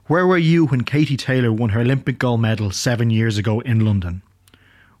Where were you when Katie Taylor won her Olympic gold medal 7 years ago in London?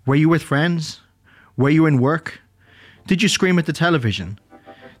 Were you with friends? Were you in work? Did you scream at the television?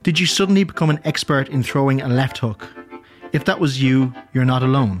 Did you suddenly become an expert in throwing a left hook? If that was you, you're not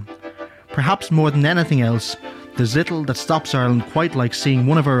alone. Perhaps more than anything else, there's little that stops Ireland quite like seeing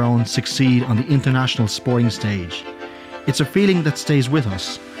one of our own succeed on the international sporting stage. It's a feeling that stays with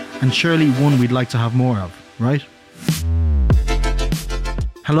us, and surely one we'd like to have more of, right?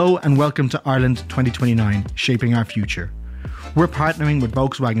 Hello and welcome to Ireland 2029, Shaping Our Future. We're partnering with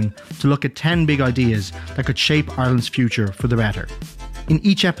Volkswagen to look at 10 big ideas that could shape Ireland's future for the better. In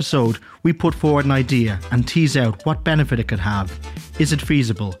each episode, we put forward an idea and tease out what benefit it could have. Is it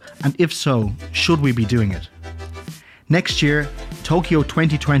feasible? And if so, should we be doing it? Next year, Tokyo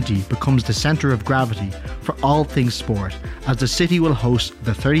 2020 becomes the centre of gravity for all things sport, as the city will host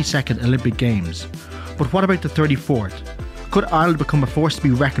the 32nd Olympic Games. But what about the 34th? Could Ireland become a force to be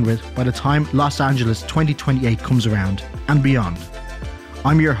reckoned with by the time Los Angeles 2028 comes around and beyond?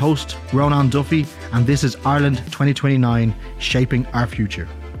 I'm your host, Ronan Duffy, and this is Ireland 2029, Shaping Our Future.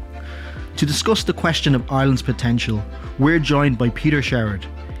 To discuss the question of Ireland's potential, we're joined by Peter Sherrod,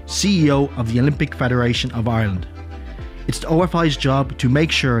 CEO of the Olympic Federation of Ireland. It's the OFI's job to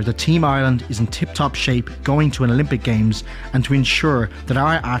make sure that Team Ireland is in tip-top shape going to an Olympic Games and to ensure that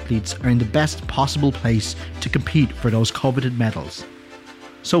our athletes are in the best possible place to compete for those coveted medals.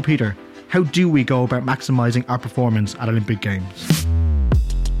 So Peter, how do we go about maximising our performance at Olympic Games?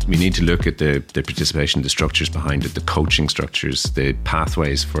 We need to look at the participation, the structures behind it, the coaching structures, the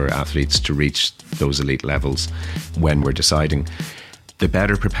pathways for athletes to reach those elite levels when we're deciding. The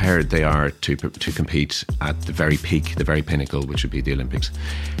better prepared they are to compete at the very peak, the very pinnacle, which would be the Olympics.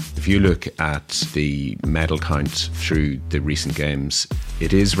 If you look at the medal count through the recent games,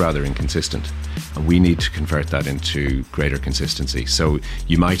 it is rather inconsistent. And we need to convert that into greater consistency. So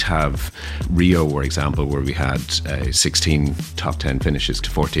you might have Rio, for example, where we had 16 top 10 finishes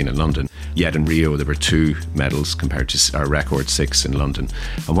to 14 in London. Yet in Rio, there were 2 medals compared to our record 6 in London.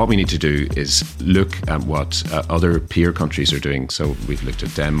 And what we need to do is look at what other peer countries are doing. So we've looked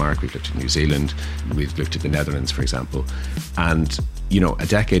at Denmark, we've looked at New Zealand, we've looked at the Netherlands, for example. And, a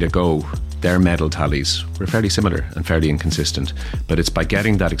decade ago, their medal tallies were fairly similar and fairly inconsistent. But it's by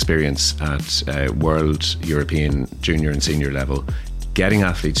getting that experience at world, European, junior and senior level, getting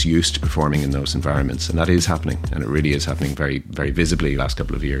athletes used to performing in those environments. And that is happening. And it really is happening very, very visibly the last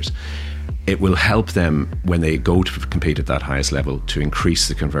couple of years. It will help them when they go to compete at that highest level to increase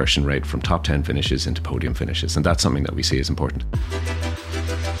the conversion rate from top 10 finishes into podium finishes. And that's something that we see as important.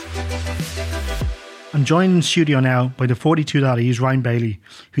 I'm joined in the studio now by the 42.E's Ryan Bailey,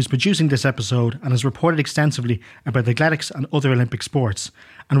 who's producing this episode and has reported extensively about athletics and other Olympic sports,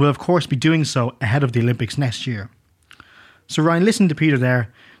 and will of course be doing so ahead of the Olympics next year. So Ryan, listening to Peter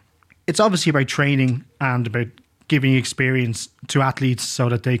there, it's obviously about training and about giving experience to athletes so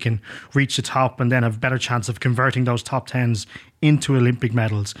that they can reach the top and then have a better chance of converting those top 10s into Olympic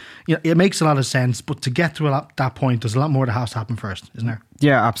medals. It makes a lot of sense, but to get to that point, there's a lot more that has to happen first, isn't there?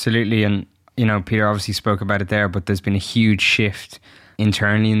 Yeah, absolutely. And Peter obviously spoke about it there, but there's been a huge shift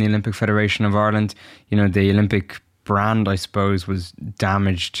internally in the Olympic Federation of Ireland. The Olympic brand, I suppose, was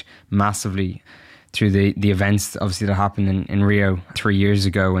damaged massively through the events, obviously, that happened in Rio 3 years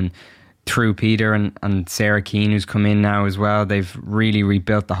ago. And through Peter and Sarah Keane, who's come in now as well, they've really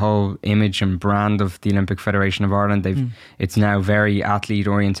rebuilt the whole image and brand of the Olympic Federation of Ireland. It's now very athlete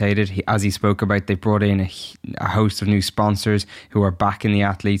orientated. As he spoke about, they've brought in a host of new sponsors who are backing the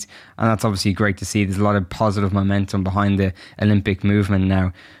athletes, and that's obviously great to see. There's a lot of positive momentum behind the Olympic movement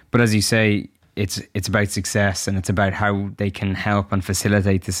now. But as you say, it's about success, and it's about how they can help and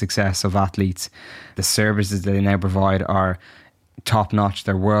facilitate the success of athletes. The services that they now provide are top notch,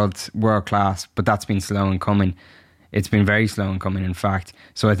 they're world class, but that's been slow in coming. It's been very slow in coming, in fact.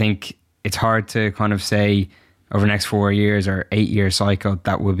 So I think it's hard to kind of say over the next 4 years or 8-year cycle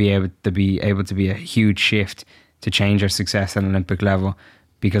that will be able to be a huge shift to change our success at an Olympic level,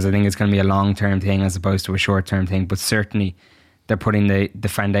 because I think it's going to be a long-term thing as opposed to a short-term thing. But certainly they're putting the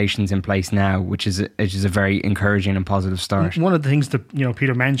foundations in place now, which is a very encouraging and positive start. One of the things that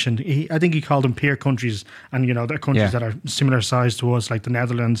Peter mentioned, I think he called them peer countries, and they're countries that are similar size to us, like the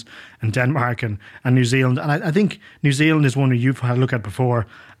Netherlands and Denmark and New Zealand. And I think New Zealand is one that you've had a look at before.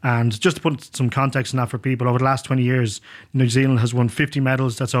 And just to put some context in that for people, over the last 20 years, New Zealand has won 50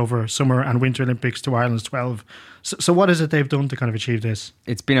 medals. That's over summer and winter Olympics to Ireland's 12. So what is it they've done to kind of achieve this?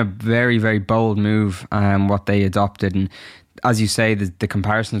 It's been a very, very bold move, what they adopted. And as you say, the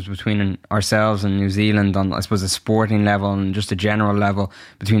comparisons between ourselves and New Zealand on, I suppose, a sporting level and just a general level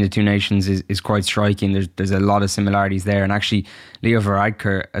between the two nations is quite striking. There's a lot of similarities there. And actually, Leo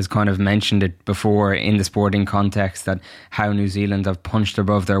Varadkar has kind of mentioned it before in the sporting context, that how New Zealand have punched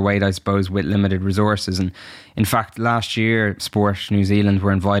above their weight, I suppose, with limited resources. And in fact, last year, Sport New Zealand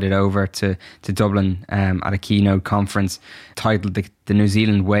were invited over to Dublin at a keynote conference titled The New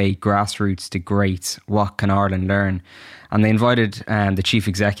Zealand Way, Grassroots to Greats, What Can Ireland Learn? And they invited the chief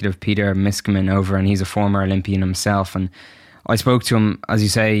executive, Peter Miskman, over, and he's a former Olympian himself. And I spoke to him, as you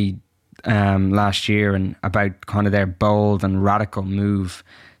say, last year, and about kind of their bold and radical move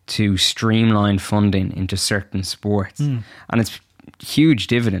to streamline funding into certain sports. And it's huge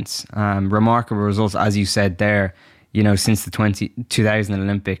dividends, remarkable results, as you said there, since the 2000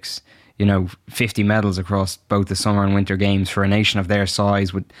 Olympics. 50 medals across both the summer and winter games for a nation of their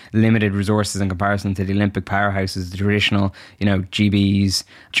size with limited resources in comparison to the Olympic powerhouses, the traditional, GBs,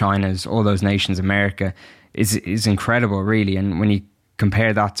 China's, all those nations, America, is incredible, really. And when you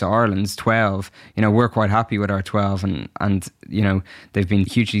compare that to Ireland's 12, we're quite happy with our 12 and they've been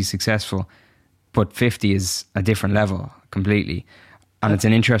hugely successful. But 50 is a different level completely. And it's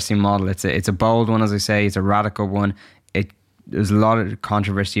an interesting model. It's a bold one, as I say. It's a radical one. There's a lot of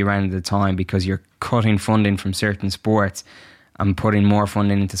controversy around at the time because you're cutting funding from certain sports and putting more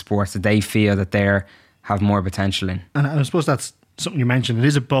funding into sports that they feel that they have more potential in. And I suppose that's something you mentioned. It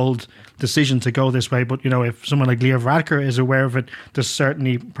is a bold decision to go this way, but if someone like Leo Varadkar is aware of it, there's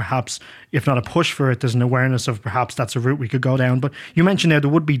certainly perhaps, if not a push for it, there's an awareness of perhaps that's a route we could go down. But you mentioned there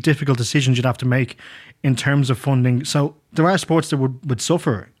would be difficult decisions you'd have to make in terms of funding. So there are sports that would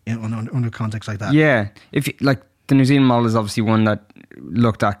suffer under context like that. Yeah, the New Zealand model is obviously one that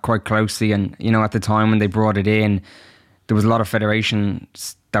looked at quite closely, and at the time when they brought it in, there was a lot of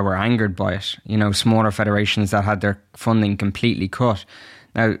federations that were angered by it. Smaller federations that had their funding completely cut.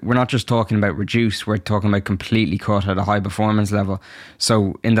 Now, we're not just talking about reduce, we're talking about completely cut at a high performance level.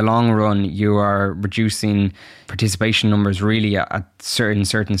 So in the long run, you are reducing participation numbers really at certain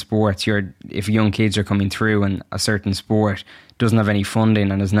sports. If young kids are coming through and a certain sport doesn't have any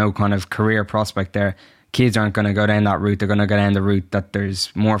funding and there's no kind of career prospect there, kids aren't going to go down that route. They're going to go down the route that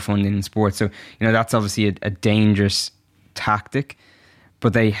there's more funding in sports. So, that's obviously a dangerous tactic.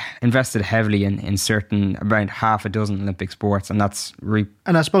 But they invested heavily in certain, around half a dozen Olympic sports, and that's...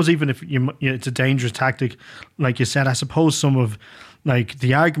 And I suppose even if it's a dangerous tactic, like you said, I suppose some of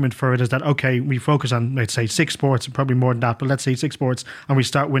the argument for it is that, okay, we focus on, let's say, 6 sports, probably more than that, but let's say 6 sports, and we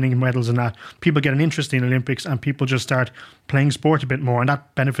start winning medals in that. People get an interest in Olympics and people just start playing sport a bit more, and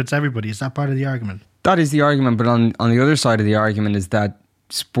that benefits everybody. Is that part of the argument? That is the argument, but on the other side of the argument is that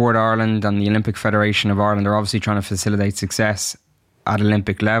Sport Ireland and the Olympic Federation of Ireland are obviously trying to facilitate success at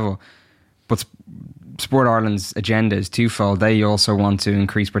Olympic level. But Sport Ireland's agenda is twofold. They also want to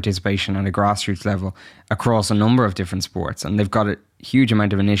increase participation at a grassroots level across a number of different sports. And they've got a huge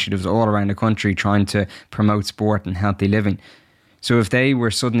amount of initiatives all around the country trying to promote sport and healthy living. So if they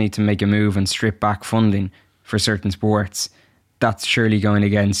were suddenly to make a move and strip back funding for certain sports, that's surely going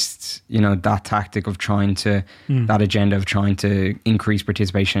against, that tactic of trying to, that agenda of trying to increase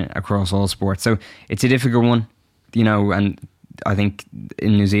participation across all sports. So it's a difficult one, and I think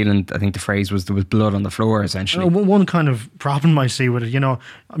in New Zealand, I think the phrase was there was blood on the floor, essentially. One kind of problem I see with it,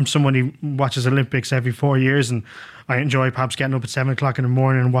 I'm someone who watches Olympics every 4 years, and I enjoy perhaps getting up at 7 o'clock in the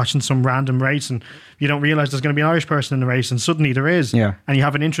morning and watching some random race, and you don't realise there's going to be an Irish person in the race, and suddenly there is. Yeah. And you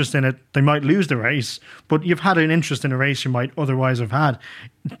have an interest in it. They might lose the race, but you've had an interest in a race you might otherwise have had.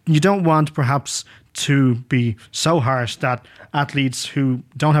 You don't want perhaps to be so harsh that athletes who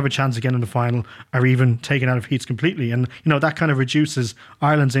don't have a chance again in the final are even taken out of heats completely. And, that kind of reduces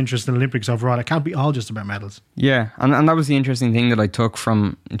Ireland's interest in the Olympics overall. It can't be all just about medals. Yeah, and that was the interesting thing that I took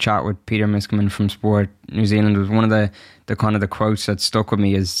from a chat with Peter Miskman from Sport New Zealand. Was one of the kind of the quotes that stuck with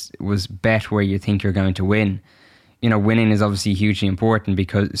me was bet where you think you're going to win. Winning is obviously hugely important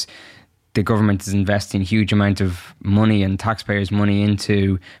because the government is investing a huge amount of money and taxpayers' money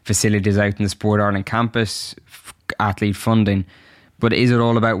into facilities out in the Sport Ireland campus, athlete funding. But is it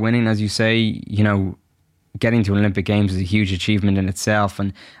all about winning? As you say, getting to Olympic Games is a huge achievement in itself,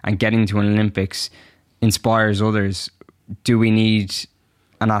 and getting to an Olympics inspires others. Do we need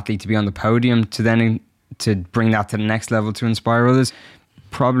an athlete to be on the podium to bring that to the next level to inspire others?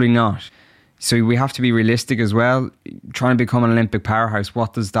 Probably not. So we have to be realistic as well. Trying to become an Olympic powerhouse,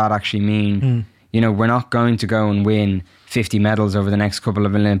 what does that actually mean? We're not going to go and win 50 medals over the next couple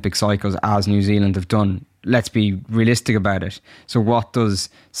of Olympic cycles as New Zealand have done. Let's be realistic about it. So what does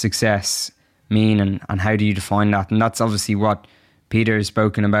success mean, and how do you define that? And that's obviously what Peter has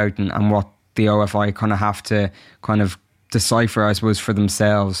spoken about, and what the OFI kind of have to kind of decipher, I suppose, for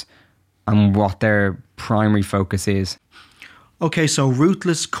themselves and what their primary focus is. Okay, so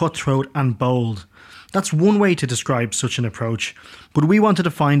ruthless, cutthroat and bold. That's one way to describe such an approach, but we wanted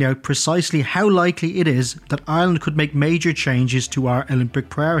to find out precisely how likely it is that Ireland could make major changes to our Olympic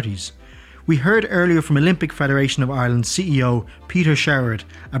priorities. We heard earlier from Olympic Federation of Ireland CEO Peter Sherrod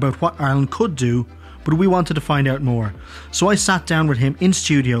about what Ireland could do, but we wanted to find out more. So I sat down with him in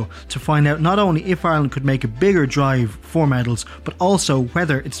studio to find out not only if Ireland could make a bigger drive for medals, but also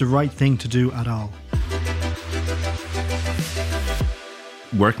whether it's the right thing to do at all.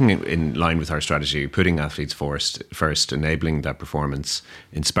 Working in line with our strategy, putting athletes first, enabling that performance,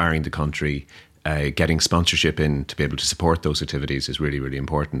 inspiring the country, getting sponsorship in to be able to support those activities is really, really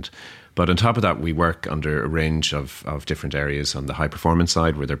important. But on top of that, we work under a range of different areas. On the high performance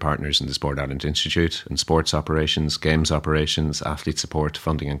side, we're their partners in the Sport Ireland Institute, and sports operations, games operations, athlete support,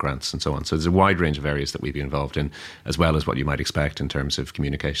 funding and grants, and so on. So there's a wide range of areas that we'd be involved in, as well as what you might expect in terms of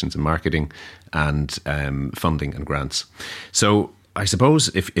communications and marketing and funding and grants. So I suppose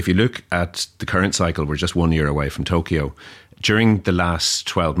if you look at the current cycle, we're just 1 year away from Tokyo. During the last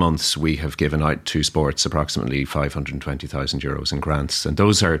 12 months, we have given out to sports approximately €520,000 in grants. And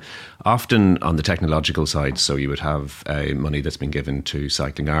those are often on the technological side. So you would have money that's been given to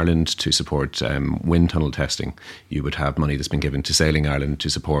Cycling Ireland to support wind tunnel testing. You would have money that's been given to Sailing Ireland to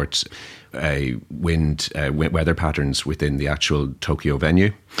support weather patterns within the actual Tokyo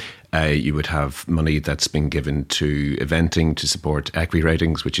venue. You would have money that's been given to eventing to support equi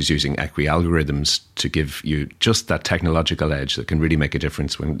ratings, which is using equi algorithms to give you just that technological edge that can really make a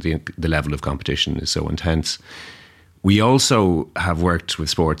difference when the level of competition is so intense. We also have worked with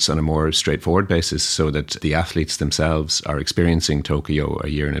sports on a more straightforward basis so that the athletes themselves are experiencing Tokyo a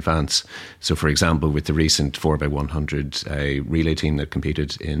year in advance. So, for example, with the recent 4x100 relay team that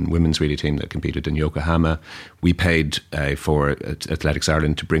competed in women's relay team that competed in Yokohama, we paid for Athletics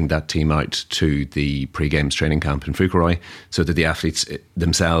Ireland to bring that team out to the pre-games training camp in Fukuroi so that the athletes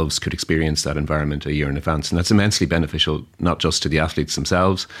themselves could experience that environment a year in advance. And that's immensely beneficial, not just to the athletes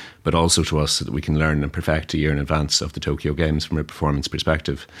themselves, but also to us so that we can learn and perfect a year in advance of the Tokyo Games from a performance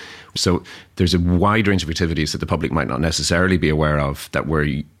perspective. So there's a wide range of activities that the public might not necessarily be aware of that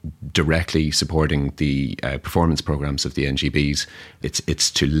we're directly supporting the performance programs of the NGBs.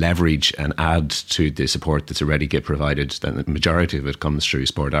 It's to leverage and add to the support that's already get provided. The majority of it comes through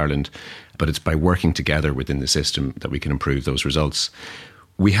Sport Ireland, but it's by working together within the system that we can improve those results.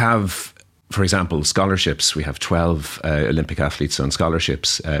 We have, for example, scholarships. We have 12 Olympic athletes on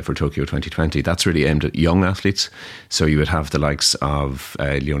scholarships for Tokyo 2020. That's really aimed at young athletes. So you would have the likes of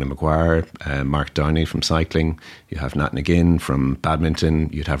Leona Maguire, Mark Downey from cycling. You have Nat Nagin from badminton.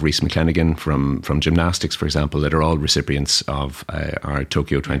 You'd have Rhys McClenaghan from gymnastics, for example, that are all recipients of our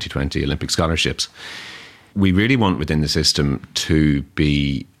Tokyo 2020 Olympic scholarships. We really want within the system to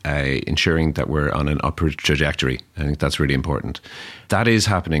be ensuring that we're on an upward trajectory. I think that's really important. That is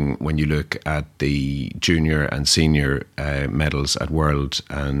happening when you look at the junior and senior medals at world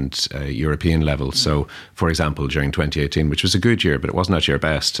and European level. So, for example, during 2018, which was a good year, but it wasn't actually our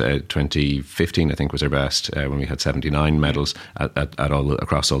best. 2015, I think, was our best when we had 79 medals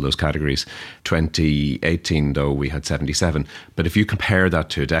across all those categories. 2018, though, we had 77. But if you compare that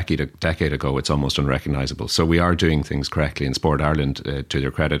to a decade ago, it's almost unrecognisable. So we are doing things correctly, and Sport Ireland, to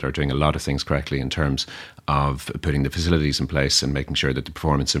their credit, are doing a lot of things correctly in terms of putting the facilities in place and making sure that the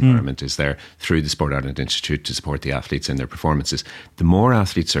performance environment is there through the Sport Ireland Institute to support the athletes in their performances. The more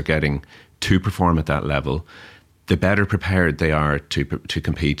athletes are getting to perform at that level, the better prepared they are to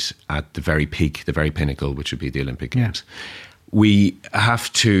compete at the very peak, the very pinnacle, which would be the Olympic Games. We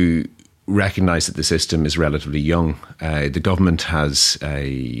have to recognise that the system is relatively young. The government has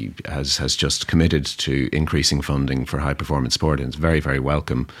just committed to increasing funding for high performance sport, and it's very, very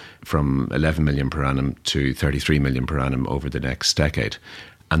welcome, from 11 million per annum to 33 million per annum over the next decade.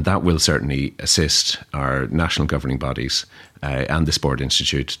 And that will certainly assist our national governing bodies and the Sport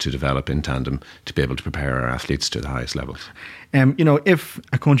Institute to develop in tandem to be able to prepare our athletes to the highest levels. If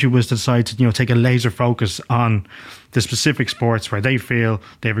a country was to decide to, take a laser focus on the specific sports where they feel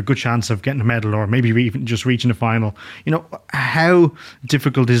they have a good chance of getting a medal or maybe even just reaching a final, how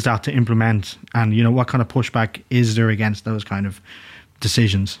difficult is that to implement? And, what kind of pushback is there against those kind of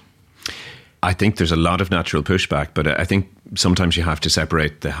decisions? I think there's a lot of natural pushback, but I think sometimes you have to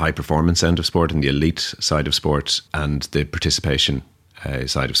separate the high performance end of sport and the elite side of sport and the participation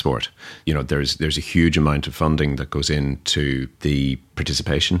side of sport. There's a huge amount of funding that goes into the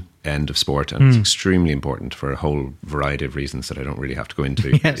participation end of sport, and it's extremely important for a whole variety of reasons that I don't really have to go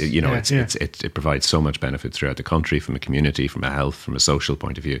into. Yes, it provides so much benefit throughout the country, from a community, from a health, from a social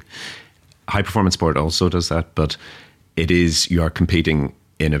point of view. High performance sport also does that, but you are competing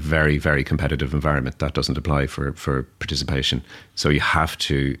in a very, very competitive environment. That doesn't apply for participation. So you have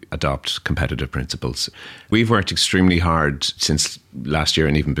to adopt competitive principles. We've worked extremely hard since last year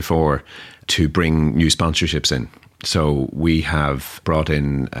and even before to bring new sponsorships in. So we have brought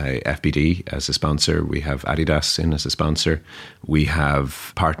in FBD as a sponsor. We have Adidas in as a sponsor. We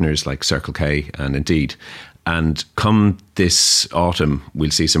have partners like Circle K and Indeed. And come this autumn, we'll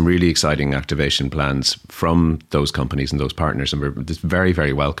see some really exciting activation plans from those companies and those partners. And we're very,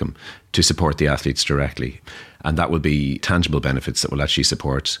 very welcome to support the athletes directly. And that will be tangible benefits that will actually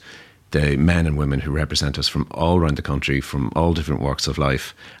support the men and women who represent us from all around the country, from all different walks of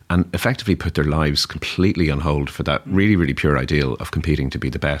life, and effectively put their lives completely on hold for that really, really pure ideal of competing to be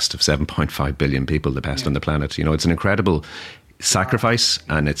the best of 7.5 billion people, the best on the planet. You know, it's an incredible sacrifice,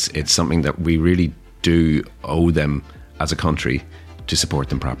 and it's something that we really do owe them as a country to support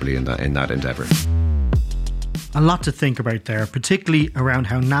them properly in that endeavour. A lot to think about there, particularly around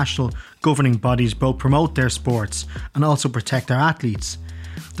how national governing bodies both promote their sports and also protect our athletes.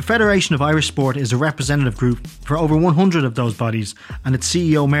 The Federation of Irish Sport is a representative group for over 100 of those bodies, and its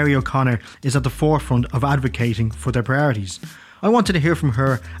CEO Mary O'Connor is at the forefront of advocating for their priorities. I wanted to hear from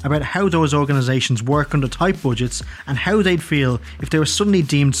her about how those organisations work under tight budgets and how they'd feel if they were suddenly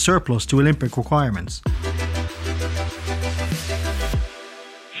deemed surplus to Olympic requirements.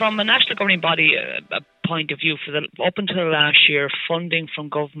 From a national governing body point of view, up until last year, funding from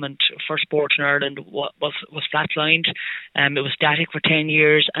government for sport in Ireland was flatlined. It was static for 10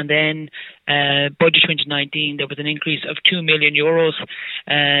 years, and then budget 2019 there was an increase of €2 million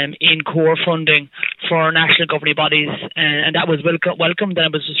in core funding for national governing bodies, and that was welcomed. And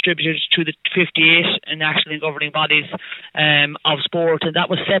it was distributed to the 58 national governing bodies of sport, and that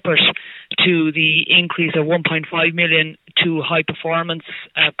was separate to the increase of 1.5 million to high performance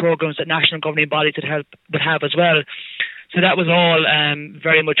programs that national governing bodies would have as well. So that was all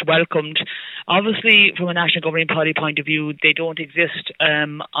very much welcomed. Obviously, from a national governing body point of view, they don't exist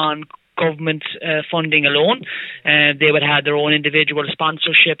on government funding alone. They would have their own individual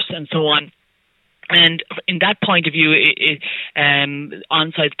sponsorships and so on. And in that point of view,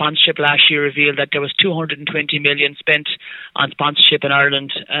 on-site sponsorship last year revealed that there was 220 million spent on sponsorship in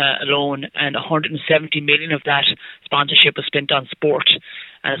Ireland alone, and 170 million of that sponsorship was spent on sport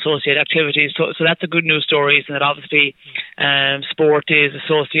and associated activities. So that's a good news story, isn't it? Obviously, sport is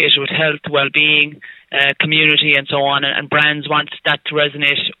associated with health, well-being, community and so on, and brands want that to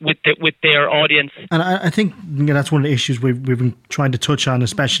resonate with their audience. And I think that's one of the issues we've been trying to touch on,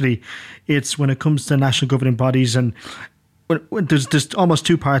 especially it's when it comes to national governing bodies, and there's almost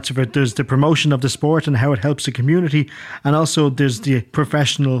two parts of it. There's the promotion of the sport and how it helps the community, and also there's the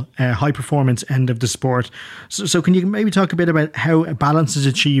professional high performance end of the sport. So can you maybe talk a bit about how a balance is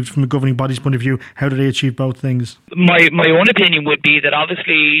achieved from a governing body's point of view? How do they achieve both things? My own opinion would be that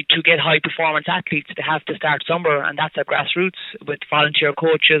obviously to get high performance athletes they have to start somewhere, and that's at grassroots with volunteer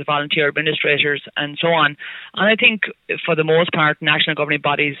coaches, volunteer administrators and so on. And I think for the most part national governing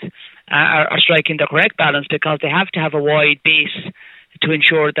bodies are striking the correct balance, because they have to have a wide base to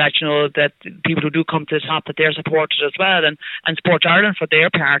ensure that that people who do come to the top, that they're supported as well. And Sport Ireland, for their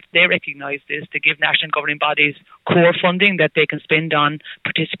part, they recognise this. They give national governing bodies core funding that they can spend on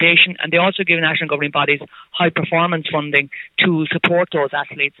participation, and they also give national governing bodies high performance funding to support those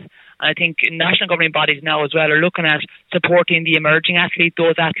athletes. And I think national governing bodies now as well are looking at supporting the emerging athlete,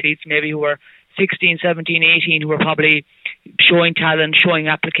 those athletes maybe who are 16, 17, 18, who are probably showing talent, showing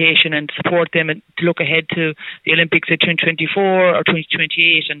application, and support them and to look ahead to the Olympics at 2024 or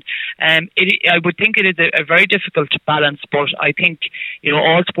 2028. And I would think it is a very difficult balance, but I think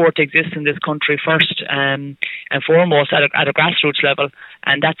all sport exists in this country first and foremost at a grassroots level,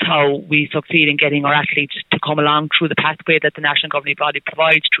 and that's how we succeed in getting our athletes to come along through the pathway that the national governing body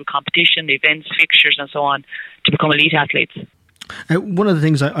provides through competition, events, fixtures and so on, to become elite athletes. One of the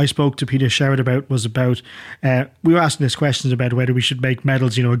things I spoke to Peter Sherrod about was about, we were asking this questions about whether we should make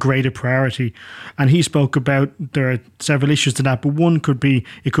medals, a greater priority. And he spoke about there are several issues to that, but one could be,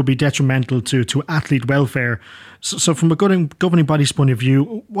 it could be detrimental to athlete welfare. So from a governing body's point of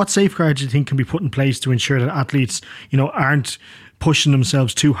view, what safeguards do you think can be put in place to ensure that athletes, aren't pushing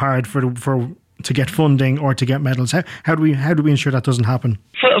themselves too hard to get funding or to get medals? How do we ensure that doesn't happen?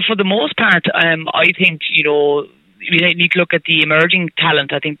 For the most part, I think, we need to look at the emerging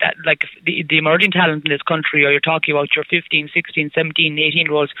talent. I think that like the emerging talent in this country, or you're talking about your 15, 16, 17,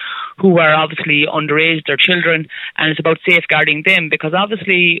 18-year-olds who are obviously underage, they're children, and it's about safeguarding them, because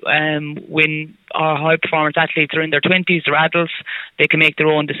obviously when our high performance athletes are in their 20s, they're adults, they can make their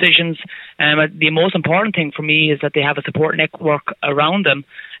own decisions. The most important thing for me is that they have a support network around them,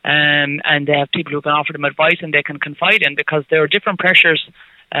 and they have people who can offer them advice and they can confide in, because there are different pressures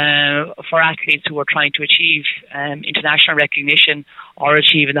for athletes who are trying to achieve international recognition or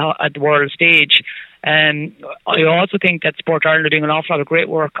achieve at the world stage. I also think that Sport Ireland are doing an awful lot of great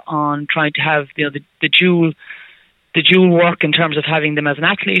work on trying to have the dual work in terms of having them as an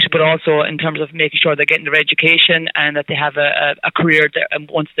athlete, but also in terms of making sure they're getting their education and that they have a career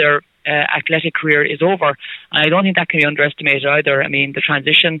once their athletic career is over. And I don't think that can be underestimated either. I mean, the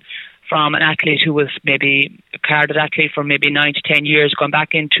transition from an athlete who was maybe a carded athlete for maybe 9 to 10 years, going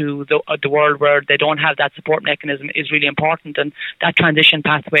back into the world where they don't have that support mechanism is really important. And that transition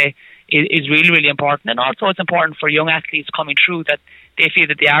pathway is really, really important. And also it's important for young athletes coming through that they feel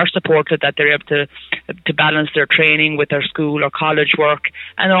that they are supported, that they're able to balance their training with their school or college work,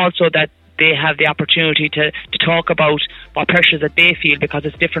 and also that they have the opportunity to talk about what pressures that they feel, because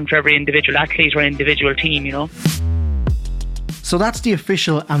it's different for every individual athlete or individual team, you know. So that's the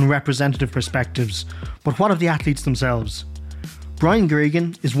official and representative perspectives, but what of the athletes themselves? Brian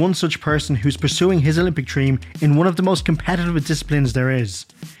Gregan is one such person who's pursuing his Olympic dream in one of the most competitive disciplines there is.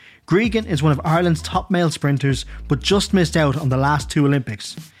 Gregan is one of Ireland's top male sprinters, but just missed out on the last 2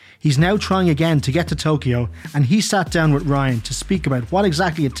 Olympics. He's now trying again to get to Tokyo, and he sat down with Ryan to speak about what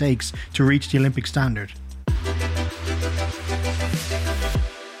exactly it takes to reach the Olympic standard.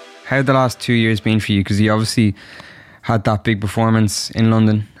 How have the last 2 years been for you? Because you obviously had that big performance in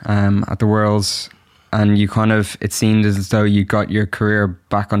London at the Worlds, and you kind of, it seemed as though you got your career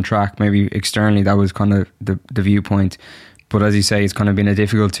back on track. Maybe externally that was kind of the viewpoint, but as you say, it's kind of been a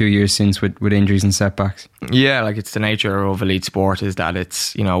difficult 2 years since with injuries and setbacks. Yeah, like it's the nature of elite sport, is that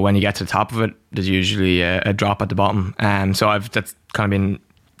it's, you know, when you get to the top of it, there's usually a drop at the bottom. So that's kind of been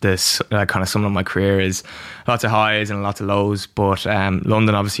this kind of sum of my career, is lots of highs and lots of lows. But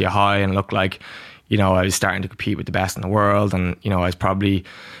London obviously a high, and looked like, you know, I was starting to compete with the best in the world, and, you know, I was probably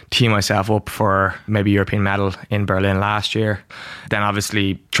teeing myself up for maybe European medal in Berlin last year. Then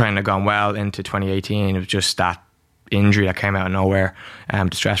obviously training had gone well into 2018. It was just that injury that came out of nowhere,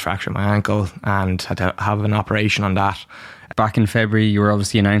 stress fracture in my ankle, and had to have an operation on that. Back in February, you were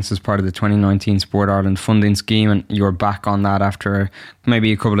obviously announced as part of the 2019 Sport Ireland funding scheme, and you were back on that after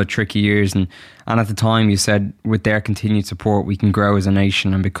maybe a couple of tricky years. And at the time you said, with their continued support, we can grow as a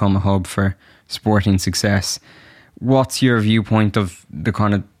nation and become a hub for sporting success. What's your viewpoint of the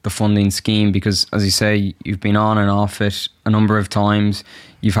kind of the funding scheme? Because as you say, you've been on and off it a number of times.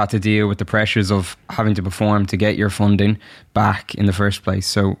 You've had to deal with the pressures of having to perform to get your funding back in the first place.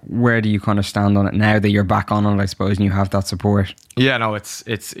 So where do you kind of stand on it now that you're back on it, I suppose, and you have that support? Yeah, no, it's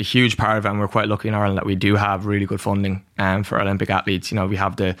a huge part of it, and we're quite lucky in Ireland that we do have really good funding for Olympic athletes. You know, we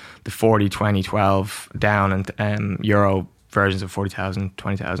have the 40, 20, 12 down and Euro versions of 40,000,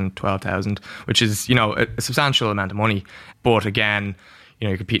 20,000, 12,000, which is, you know, a substantial amount of money. But again, you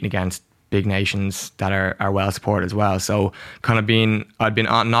know, you're competing against big nations that are well supported as well. So kind of I'd been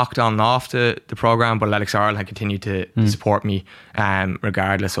knocked on and off the programme, but Athletics Ireland had continued to support me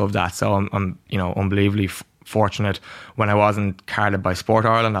regardless of that. So I'm you know, unbelievably fortunate. When I wasn't carded by Sport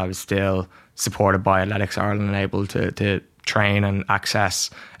Ireland, I was still supported by Athletics Ireland and able to train and access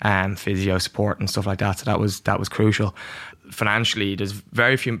physio support and stuff like that. So that was crucial. Financially, there's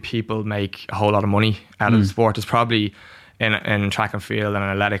very few people make a whole lot of money out of the sport. There's probably in track and field and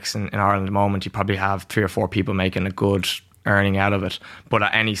athletics in Ireland at the moment, you probably have 3 or 4 people making a good earning out of it. But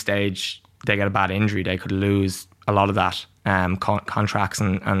at any stage they get a bad injury, they could lose a lot of that contracts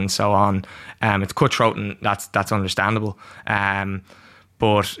and so on. It's cutthroat, and that's understandable.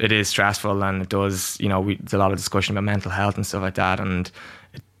 But it is stressful, and it does, you know, there's a lot of discussion about mental health and stuff like that, and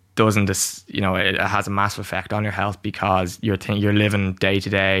it has a massive effect on your health, because you're living day to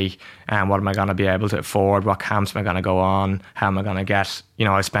day, and what am I going to be able to afford? What camps am I going to go on? How am I going to get, you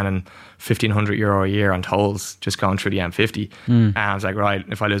know, I was spending €1,500 a year on tolls just going through the M50. And I was like, right,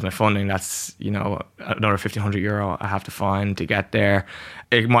 if I lose my funding, that's, you know, another €1,500 I have to find to get there.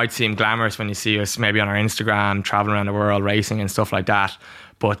 It might seem glamorous when you see us maybe on our Instagram traveling around the world racing and stuff like that,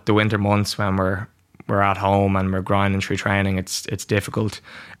 but the winter months when we're at home and we're grinding through training, it's difficult.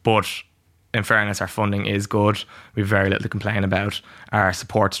 But in fairness, our funding is good. We've very little to complain about. Our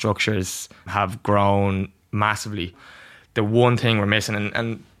support structures have grown massively. The one thing we're missing,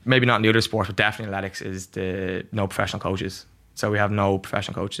 and maybe not in the other sports, but definitely in athletics, is no professional coaches. So we have no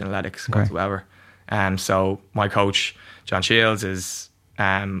professional coaches in athletics whatsoever. So my coach, John Shields, is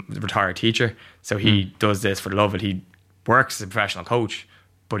a retired teacher. So he does this for the love of it. He works as a professional coach,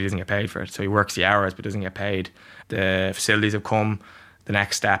 but he doesn't get paid for it. So he works the hours but doesn't get paid. The facilities have come. The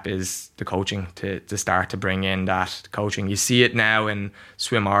next step is the coaching, to start to bring in that coaching. You see it now in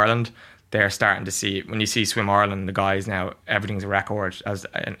Swim Ireland. They're starting to see it. When you see Swim Ireland, the guys now, everything's a record.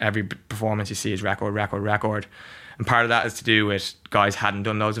 And every performance you see is record. And part of that is to do with guys hadn't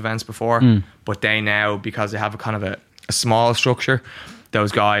done those events before, but they now, because they have a kind of a small structure,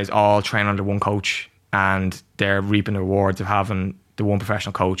 those guys all train under one coach, and they're reaping the rewards of having the one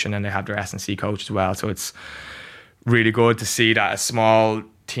professional coach, and then they have their S&C coach as well. So it's really good to see that a small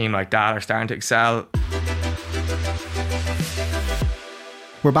team like that are starting to excel.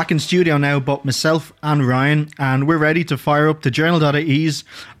 We're back in studio now, both myself and Ryan, and we're ready to fire up the Journal.ie's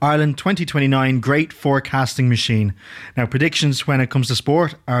Ireland 2029 Great Forecasting Machine. Now, predictions when it comes to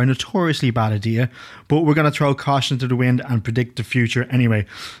sport are a notoriously bad idea, but we're going to throw caution to the wind and predict the future anyway.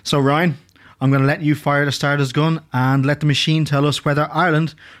 So, Ryan, I'm going to let you fire the starter's gun and let the machine tell us whether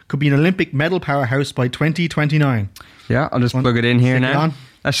Ireland could be an Olympic medal powerhouse by 2029. Yeah, I'll just plug it in here now.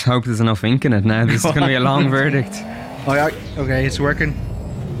 Let's hope there's enough ink in it now. This is going to be a long verdict. Oh, yeah. Okay, it's working.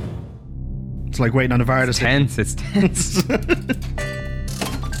 It's like waiting on a VAR. It's tense.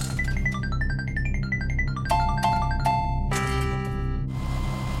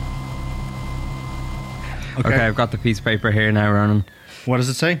 Okay, I've got the piece of paper here now, Ronan. What does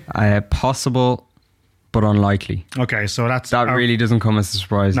it say? Possible but unlikely. Okay, so that really doesn't come as a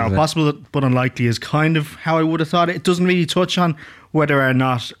surprise. No, possible but unlikely is kind of how I would have thought it. It doesn't really touch on whether or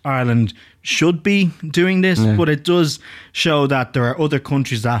not Ireland should be doing this, but it does show that there are other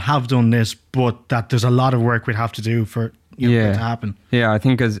countries that have done this, but that there's a lot of work we'd have to do for it to happen. Yeah, I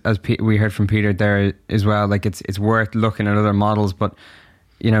think as we heard from Peter there as well, like it's worth looking at other models, but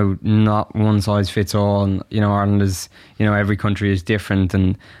not one size fits all. And Ireland is, every country is different,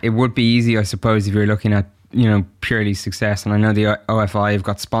 and it would be easy, I suppose, if you're looking at purely success. And I know the OFI have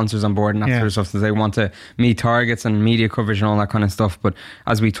got sponsors on board and that sort of stuff, so they want to meet targets and media coverage and all that kind of stuff. But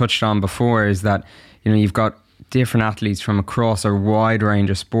as we touched on before, is that you've got different athletes from across a wide range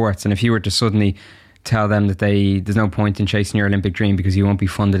of sports, and if you were to suddenly tell them that there's no point in chasing your Olympic dream because you won't be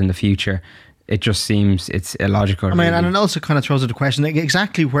funded in the future, it just seems it's illogical. I mean, really. And it also kind of throws out the question, like,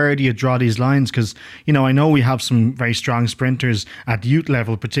 exactly where do you draw these lines? Because, I know we have some very strong sprinters at youth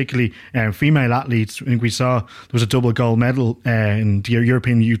level, particularly female athletes. I think we saw there was a double gold medal in the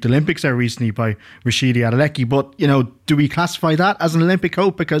European Youth Olympics there recently by Rashidi Adeleke. But, do we classify that as an Olympic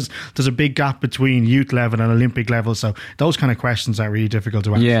hope? Because there's a big gap between youth level and Olympic level. So those kind of questions are really difficult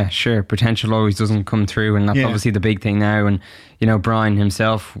to answer. Yeah, sure. Potential always doesn't come through, and that's obviously the big thing now. And Brian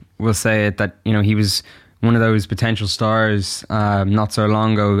himself will say it, that he was one of those potential stars not so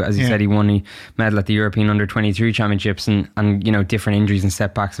long ago. As he said, he won a medal at the European Under-23 Championships, and different injuries and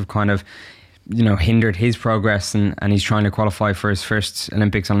setbacks have kind of hindered his progress, and he's trying to qualify for his first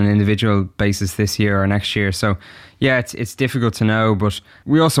Olympics on an individual basis this year or next year. So it's difficult to know, but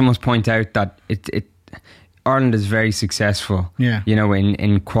we also must point out that Ireland is very successful,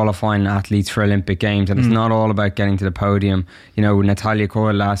 in qualifying athletes for Olympic Games, and it's not all about getting to the podium. Natalia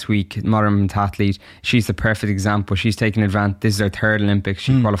Coyle last week, modern athlete, she's the perfect example. She's taken advantage. This is her third Olympics.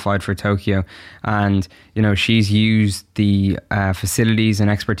 She qualified for Tokyo, and she's used the facilities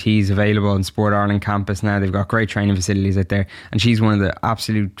and expertise available in Sport Ireland campus now. They've got great training facilities out there, and she's one of the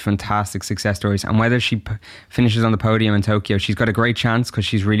absolute fantastic success stories. And whether she finishes on the podium in Tokyo, she's got a great chance because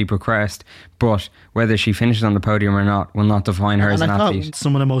she's really progressed, but whether she finishes on the podium or not will not define her as an athlete.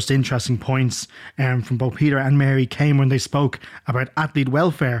 Some of the most interesting points from both Peter and Mary came when they spoke about athlete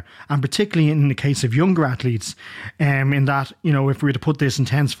welfare, and particularly in the case of younger athletes, in that, if we were to put this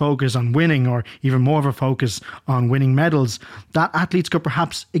intense focus on winning, or even more of a focus on winning medals, that athletes could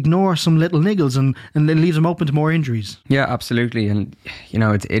perhaps ignore some little niggles, and then leaves them open to more injuries. Yeah, absolutely. And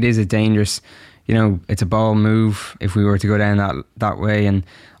it is a dangerous, it's a bold move if we were to go down that way, and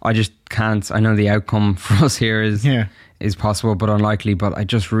I just can't. I know the outcome for us here is possible but unlikely, but I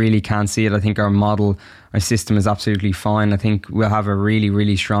just really can't see it. I think our system is absolutely fine. I think we'll have a really,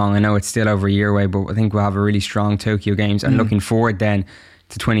 really strong, I know it's still over a year away, but I think we'll have a really strong Tokyo Games, and looking forward then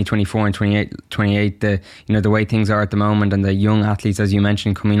to 2024 and 28, the way things are at the moment, and the young athletes, as you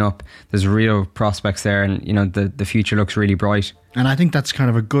mentioned, coming up, there's real prospects there, and the future looks really bright. And I think that's kind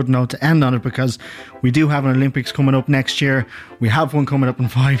of a good note to end on it, because we do have an Olympics coming up next year. We have one coming up in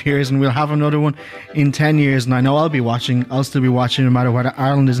 5 years, and we'll have another one in 10 years. And I know I'll still be watching no matter whether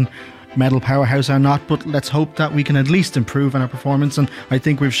Ireland isn't medal powerhouse or not, but let's hope that we can at least improve on our performance, and I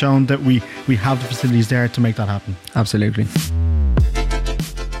think we've shown that we have the facilities there to make that happen. Absolutely.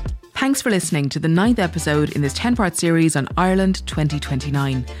 Thanks for listening to the 9th episode in this 10-part series on Ireland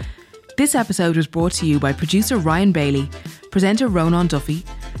 2029. This episode was brought to you by producer Ryan Bailey, presenter Ronan Duffy,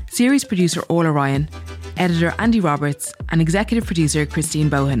 series producer Orla Ryan, editor Andy Roberts, and executive producer Christine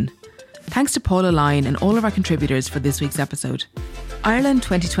Bohan. Thanks to Paula Lyon and all of our contributors for this week's episode. Ireland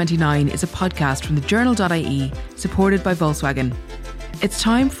 2029 is a podcast from the journal.ie, supported by Volkswagen. It's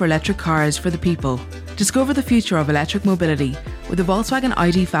time for electric cars for the people. Discover the future of electric mobility with the Volkswagen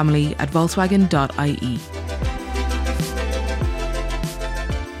ID family at volkswagen.ie.